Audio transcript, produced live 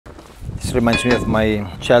This reminds me of my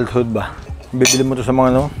childhood ba. Bibili mo to sa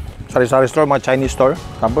mga sari-sari store, mga Chinese store.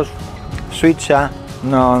 Tapos sweet siya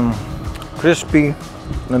na crispy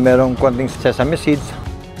na merong konting sesame seeds.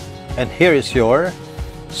 And here is your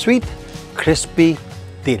sweet crispy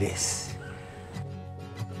Dilis.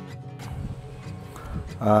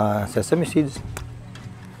 Sesame seeds.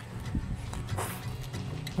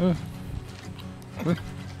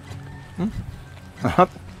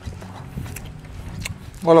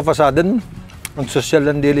 All of a sudden, ang social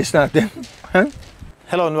ng Dilis natin.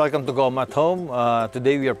 Hello and welcome to Goma At Home.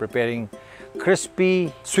 Today we are preparing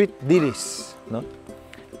crispy sweet Dilis. No?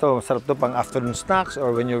 Ito, sarap to pang afternoon snacks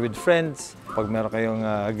or when you're with friends. Pag meron kayong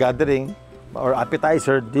gathering or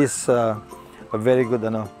appetizer, this a very good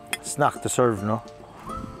snack to serve. No?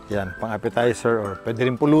 Yan, pang appetizer or pwede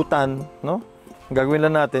rin pulutan. No? Ang gagawin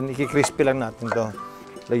lang natin, i-crispy lang natin to.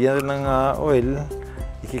 Lagyan natin ng oil,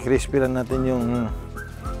 i-crispy lang natin yung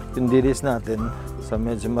Dilis natin. So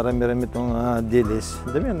medyo marami-rami itong Dilis.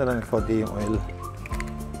 Damihan na lang konti yung oil.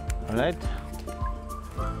 Alright?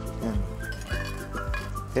 Yan.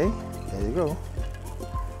 Okay, there you go.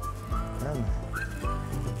 Yan.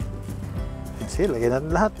 See, lagyan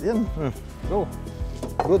natin lahat. Yan. Go.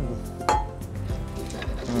 Good.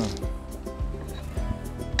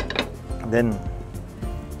 Then,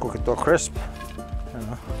 cook it to a crisp.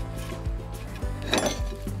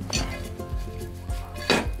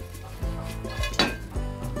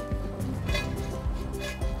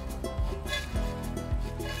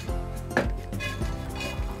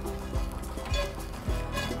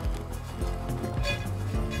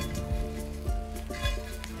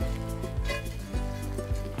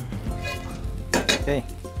 Okay.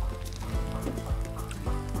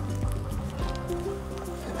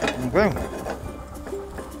 Okay.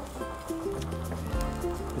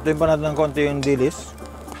 Ito pa natin ng konti yung Dilis.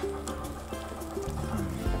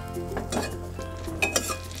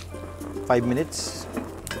 Five minutes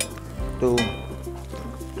to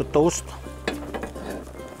toast.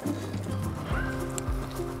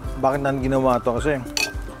 Bakit natin ginawa ito? Kasi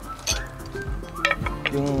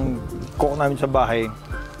yung cook namin sa bahay,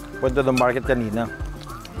 punta ng market kanina.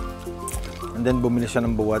 And then bumili siya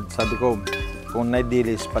ng buwad. Sabi ko, kung na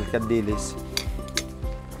Dilis, palkat Dilis.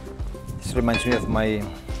 This reminds me of my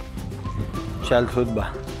childhood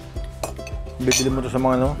ba. Bibili mo to sa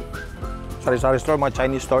mga sari-sari store, mga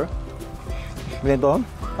Chinese store. Bili ito.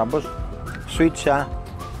 Tapos sweet siya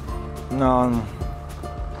na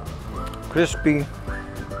crispy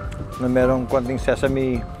na merong konting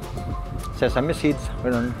sesame seeds.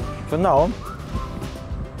 Ganun. So now,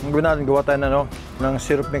 ang gawin natin, gawa tayo ng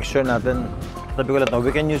syrup mixture natin. Sabi ko lang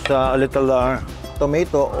we can use a little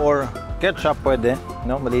tomato or ketchup pwede.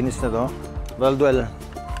 No? Malinis na to.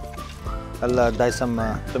 I'll dye some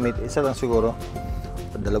tomato. Isa lang siguro.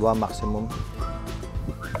 Dalawa maximum.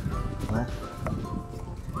 No?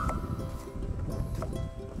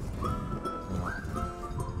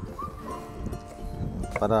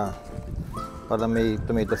 Para may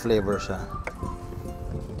tomato flavor siya.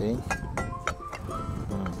 Okay.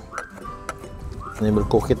 And we'll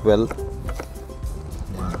cook it well.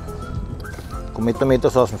 Yan. Kung may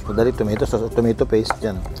tomato sauce, mas madali tomato sauce o tomato paste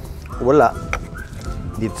dyan. Kung wala,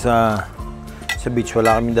 dito sa beach,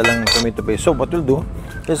 wala kaming dalang tomato paste. So what we'll do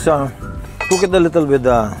is cook it a little with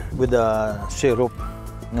the syrup.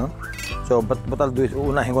 No? So what I'll do is,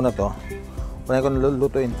 unahin ko na to. Unahin ko na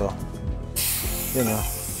lulutuin to. Yun, no?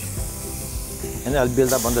 And I'll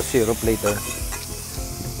build up on the syrup later.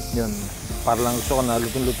 Yun. Para lang gusto ko na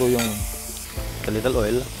luto yung a little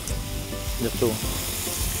oil just to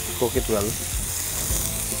cook it well.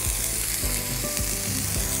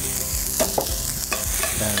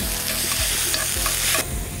 And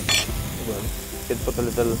well, you can put a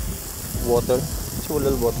little water. So a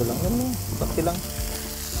little water lang. Pati lang.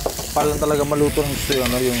 Para lang talaga maluto ng gusto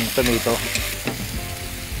yung tomato.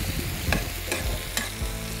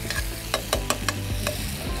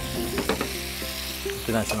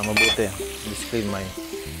 Tignan siya na mabuti. Just clean my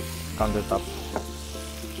countertop.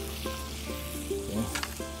 Okay.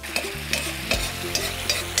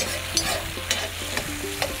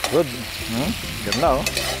 Good. Ganda, oh.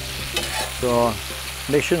 So,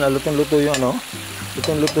 make sure na lutong-luto yung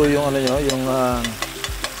lutong-luto yung yung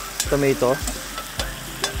tomato.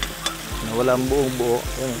 Na wala ang buong-buo.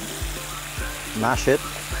 Mash it.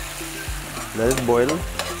 Let it boil.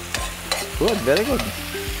 Good, very good.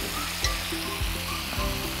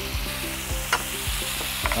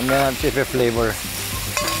 Mamaya natin i-flavor.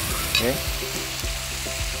 Okay?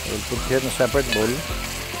 We'll put it in a separate bowl.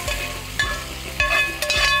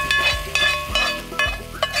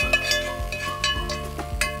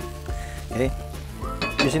 Okay?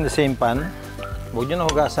 using the same pan. Huwag nyo na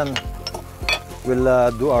hugasan. We'll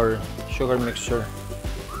do our sugar mixture.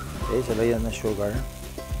 Okay, so lagyan na sugar.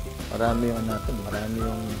 Marami yung natin, marami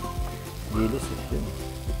yung dilis. Yun.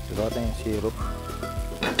 Siguro natin yung syrup.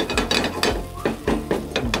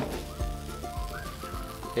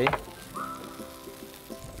 Okay.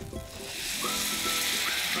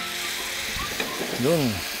 Yun.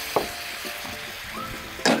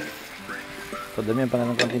 So, damihan pa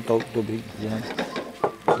na ng konting tubig. Yan.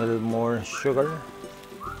 A little more sugar.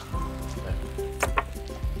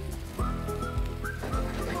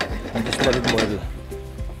 And just let it boil.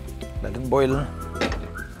 Let it boil.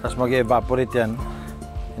 Tapos mag-evaporate yan.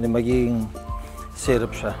 Hindi magiging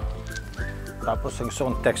syrup siya. Tapos ang gusto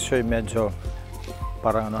kong texture medyo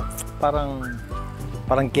parang ano,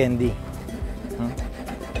 parang candy.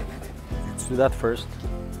 Let's do that first.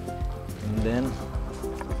 And then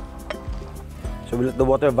so we let the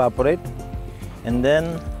water evaporate. And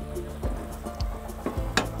then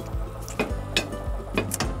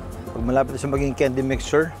pag malapit na siya maging candy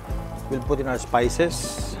mixture, we'll put in our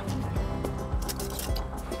spices.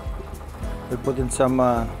 We'll put in some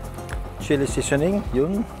chili seasoning.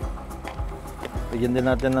 Yun. Bigyan din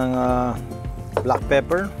natin ng black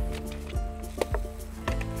pepper.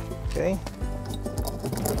 Okay.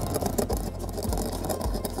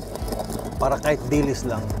 Para kahit dilis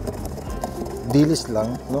lang. Dilis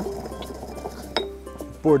lang, no?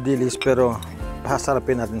 Poor dilis, pero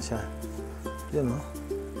pasarapin natin siya. Yan, no?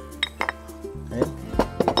 Ayan.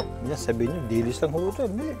 Yan, sabihin nyo, dilis lang ho ito.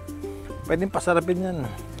 Hindi. Pwedeng pasarapin yan.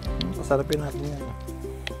 Pasarapin natin yan.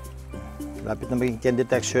 Lapit na maging candy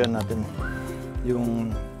texture natin yung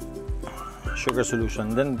sugar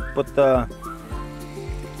solution. Then put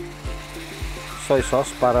soy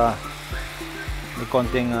sauce para may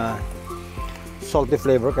konting salty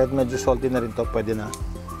flavor. Kahit medyo salty na rin to, pwede na.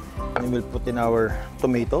 And we'll put in our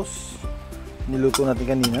tomatoes. Niluto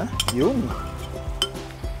natin kanina. Yun.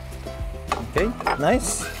 Okay,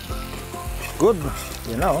 nice. Good.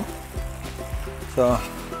 Yan na, oh. So,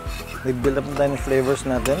 nag-build up na tayo ng flavors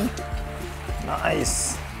natin.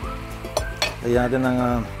 Nice. Lagyan natin ng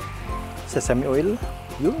sesame oil.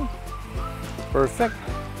 Yun. Perfect.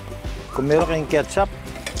 Kung meron kayong ketchup,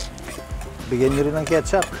 bigyan nyo rin ng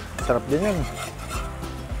ketchup. Sarap din yun.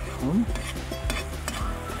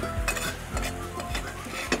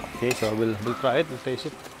 Okay, so we'll try it. We'll taste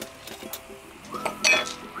it.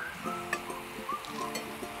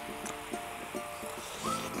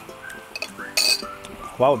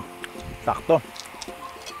 Wow. Sakto.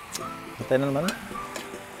 Patay na naman.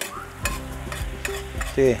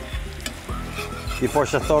 Sige. Before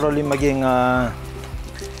siya thoroughly maging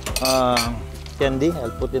candy,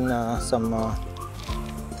 I'll put in some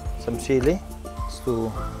chili just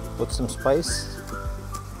to put some spice.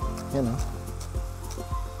 You know.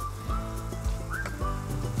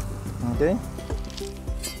 Okay.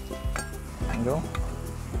 There you go.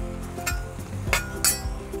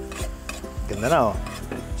 Ganda na, oh.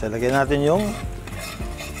 So, lagyan natin yung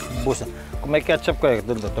busa. Kung may ketchup ko,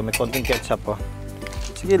 ito may konting ketchup, oh.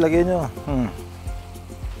 Sige, lagyan nyo.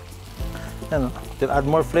 Yan, oh. It'll add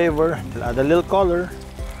more flavor. It'll add a little color.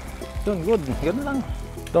 Yun, good. Ganun lang.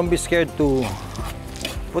 Don't be scared to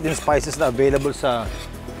put in spices na available sa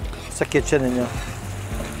kitchen ninyo.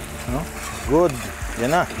 No? Good.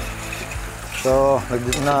 Yan na. So,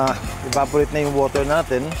 na-evaporate na yung water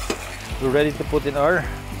natin. We're ready to put in our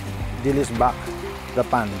dilis back the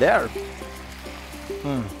pan. There.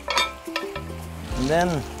 And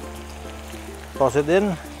then, toss it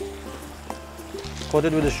in. Coat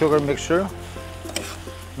it with the sugar mixture.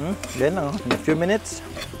 Then, in a few minutes,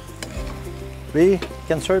 we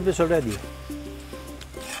can serve this already.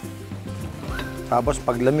 Tapos,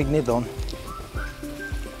 pag lamig nito,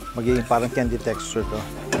 magiging parang candy texture to.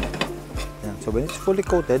 Yan. So, when it's fully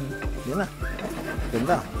coated, yun na.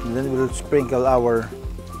 Ganda. And then, we'll sprinkle our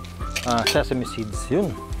sesame seeds. Yun.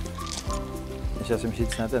 Yung sesame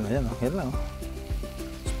seeds natin. Ayan, yan lang.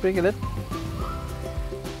 Sprinkle it.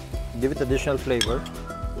 Give it additional flavor.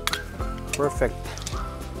 Perfect.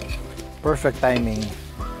 Perfect timing.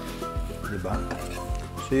 Diba?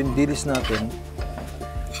 So, yung dilis natin,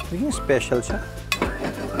 maging special siya.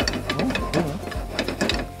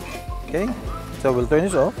 Okay. So, we'll turn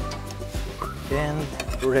this off. And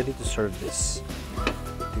we're ready to serve this.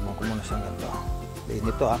 Tingnan ko muna sa ganito.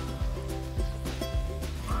 Init ito, ah.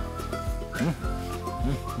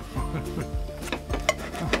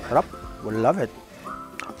 Sarap. We'll love it.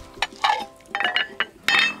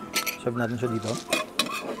 Serve natin siya dito.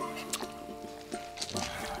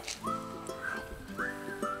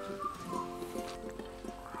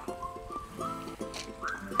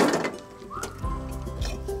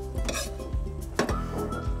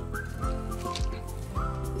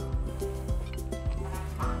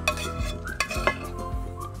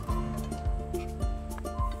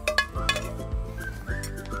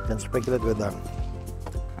 sprinkle it with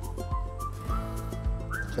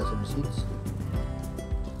sesame seeds.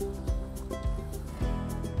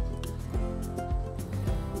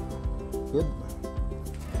 Good.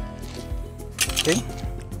 Okay.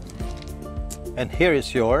 And here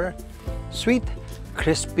is your sweet,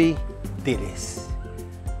 crispy dilis.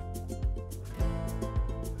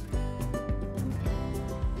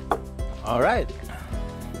 Alright.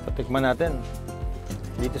 Patikman natin.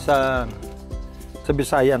 Dito sa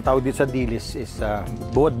Bisaya, ang tawag dito sa dilis is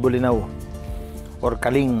buwad bulinaw or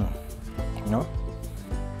kaling, no?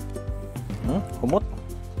 Humot.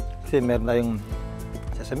 Kasi meron tayong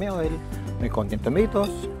sesame oil, may konting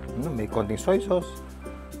tomatoes, may konting soy sauce,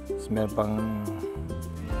 meron pang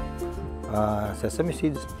sesame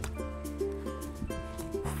seeds.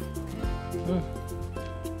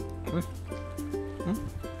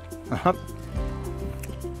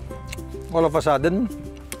 All of a sudden,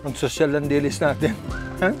 ang social ng dilis natin.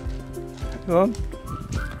 Ito,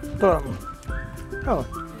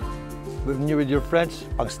 with your friends,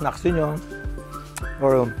 pag snacks niyo,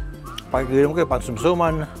 or pag mo kayo, pang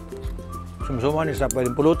sumsuman is na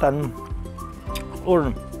pwedeng pulutan, or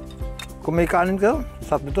kung may kanin kayo,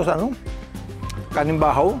 sarap dito sa kanin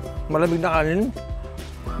bahaw, malamig na kanin,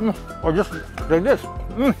 or just like this.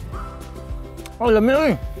 Oh,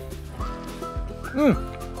 lamig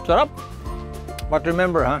sarap. But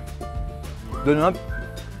remember, do not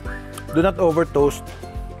over toast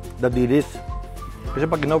the dilis. Kasi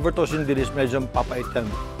pag in-over toast yung dilis, medyo papait yan.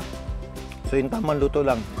 So yung tamang luto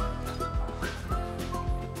lang.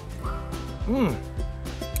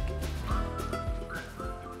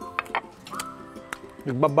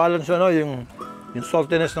 Nagbabalance yung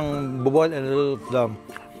saltiness ng buboil and a little of the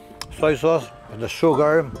soy sauce, the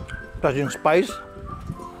sugar, plus yung spice.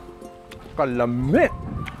 Kalami!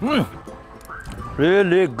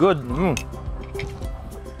 Really good!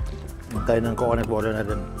 Hintay ng coconut water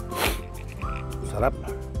natin. Sarap.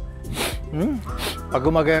 Pag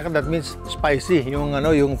gumagaya ka, that means spicy yung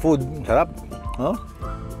food. Sarap.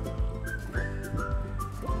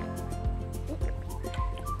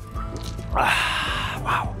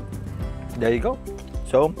 Wow. There you go.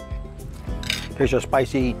 So, here's your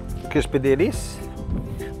spicy, crispy dilis.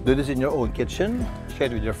 Do this in your own kitchen,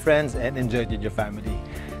 share it with your friends, and enjoy it with your family.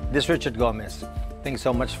 This is Richard Gomez. Thanks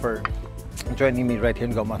so much for joining me right here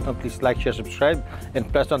in Goma At Home. Please like, share, subscribe, and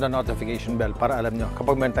press on the notification bell para alam nyo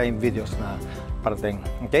kapag meron tayong videos na parating.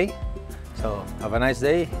 Okay? So, have a nice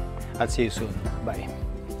day, at see you soon. Bye.